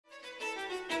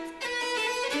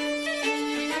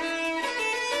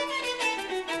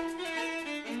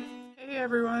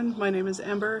everyone, my name is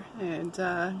Amber, and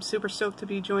I'm super stoked to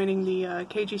be joining the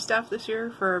KG staff this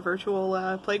year for a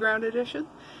virtual playground edition.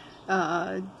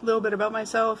 A little bit about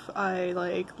myself: I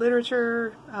like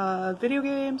literature, video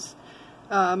games,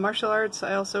 martial arts.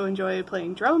 I also enjoy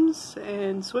playing drums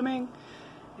and swimming,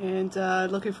 and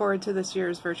looking forward to this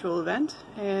year's virtual event.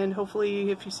 And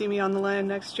hopefully, if you see me on the land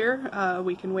next year,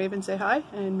 we can wave and say hi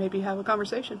and maybe have a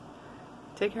conversation.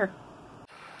 Take care.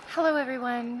 Hello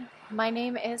everyone, my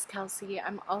name is Kelsey.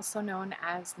 I'm also known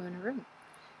as Lunaroon.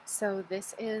 So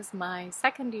this is my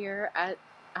second year at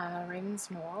Ravens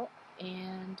Knoll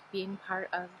and being part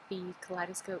of the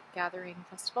Kaleidoscope Gathering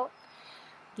Festival.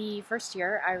 The first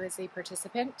year I was a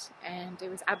participant and it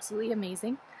was absolutely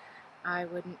amazing. I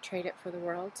wouldn't trade it for the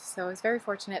world. So I was very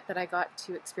fortunate that I got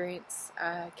to experience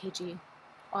KG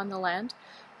on the land,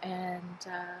 and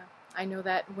I know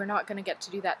that we're not going to get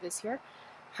to do that this year.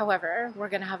 However, we're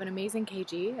going to have an amazing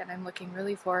KG, and I'm looking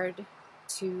really forward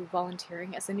to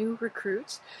volunteering as a new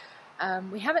recruit.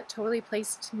 We haven't totally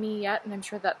placed me yet, and I'm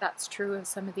sure that that's true of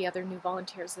some of the other new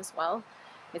volunteers as well.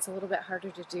 It's a little bit harder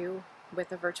to do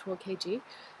with a virtual KG.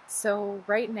 So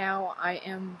right now I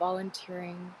am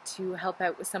volunteering to help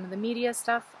out with some of the media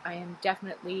stuff. I am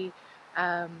definitely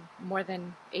more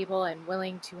than able and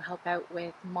willing to help out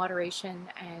with moderation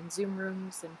and Zoom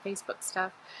rooms and Facebook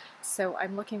stuff. So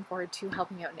I'm looking forward to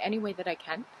helping out in any way that I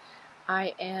can.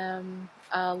 I am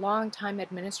a long-time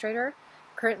administrator.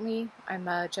 Currently, I'm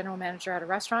a general manager at a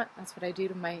restaurant. That's what I do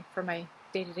for my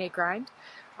day-to-day grind.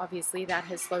 Obviously, that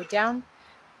has slowed down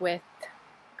with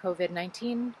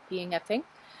COVID-19 being a thing.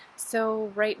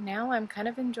 So right now, I'm kind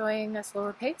of enjoying a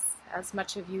slower pace, as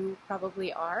much of you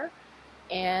probably are.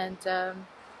 And I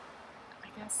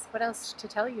guess what else to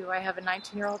tell you? I have a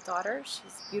 19-year-old daughter.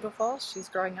 She's beautiful. She's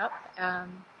growing up.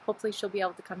 Hopefully she'll be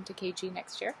able to come to KG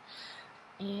next year.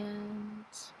 And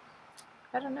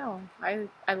I don't know.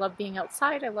 I love being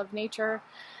outside. I love nature.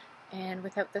 And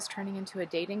without this turning into a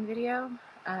dating video,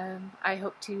 I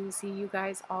hope to see you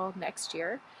guys all next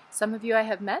year. Some of you I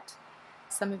have met.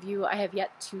 Some of you I have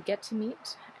yet to get to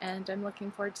meet. And I'm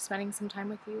looking forward to spending some time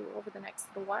with you over the next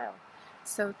little while.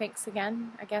 So thanks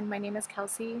again. Again, my name is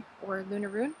Kelsey, or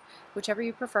Lunaroon, whichever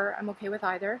you prefer. I'm okay with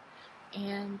either.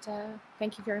 And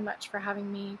thank you very much for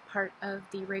having me part of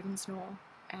the Ravens Knoll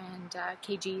and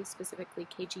KG, specifically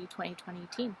KG 2020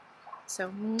 team.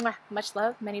 So much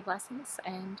love, many blessings,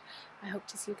 and I hope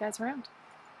to see you guys around.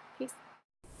 Peace.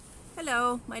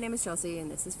 Hello, my name is Chelsea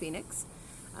and this is Phoenix.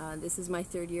 This is my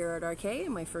third year at RK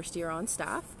and my first year on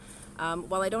staff.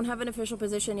 While I don't have an official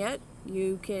position yet,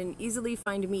 you can easily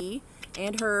find me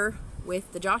and her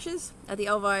with the Joshes at the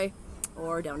Elvi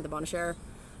or down to the Bonashare.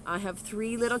 I have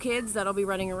 3 little kids that'll be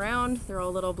running around. They're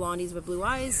all little blondies with blue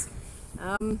eyes.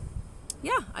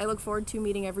 Yeah, I look forward to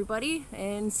meeting everybody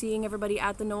and seeing everybody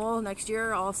at the Knoll next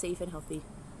year, all safe and healthy.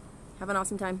 Have an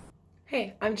awesome time.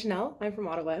 Hey, I'm Janelle. I'm from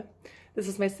Ottawa. This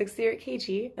is my 6th year at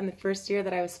KG and the first year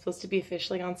that I was supposed to be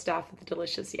officially on staff at the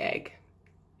delicious YAG.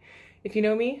 If you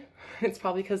know me, it's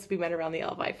probably because we went around the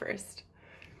Elvi first.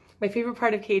 My favorite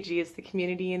part of KG is the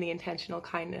community and the intentional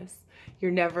kindness.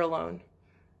 You're never alone.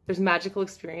 There's magical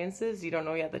experiences you don't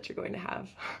know yet that you're going to have.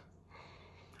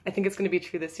 I think it's going to be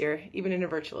true this year, even in a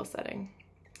virtual setting.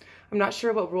 I'm not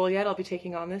sure what role yet I'll be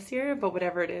taking on this year, but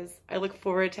whatever it is, I look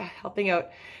forward to helping out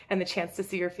and the chance to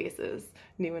see your faces,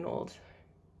 new and old.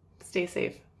 Stay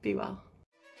safe. Be well.